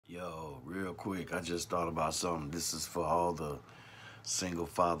real quick, I just thought about something. This is for all the single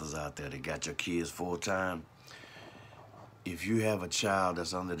fathers out there that got your kids full-time. If you have a child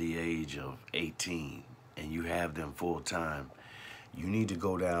that's under the age of 18 and you have them full-time, you need to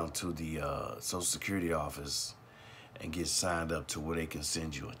go down to the Social Security office and get signed up to where they can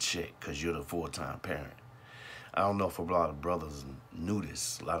send you a check because you're the full-time parent. I don't know if a lot of brothers knew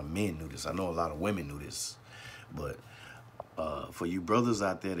this, a lot of men knew this. I know a lot of women knew this, but for you brothers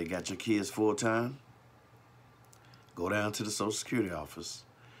out there that got your kids full-time, go down to the Social Security office,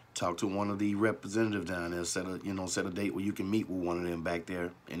 talk to one of the representatives down there, set a date where you can meet with one of them back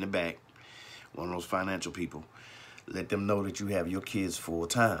there in the back, one of those financial people. Let them know that you have your kids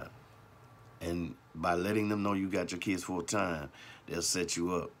full-time. And by letting them know you got your kids full-time, they'll set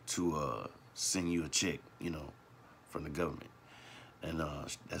you up to send you a check, from the government. And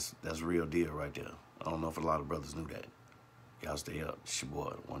that's real deal right there. I don't know if a lot of brothers knew that. Y'all stay up. It's your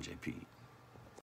boy, TheOneJP.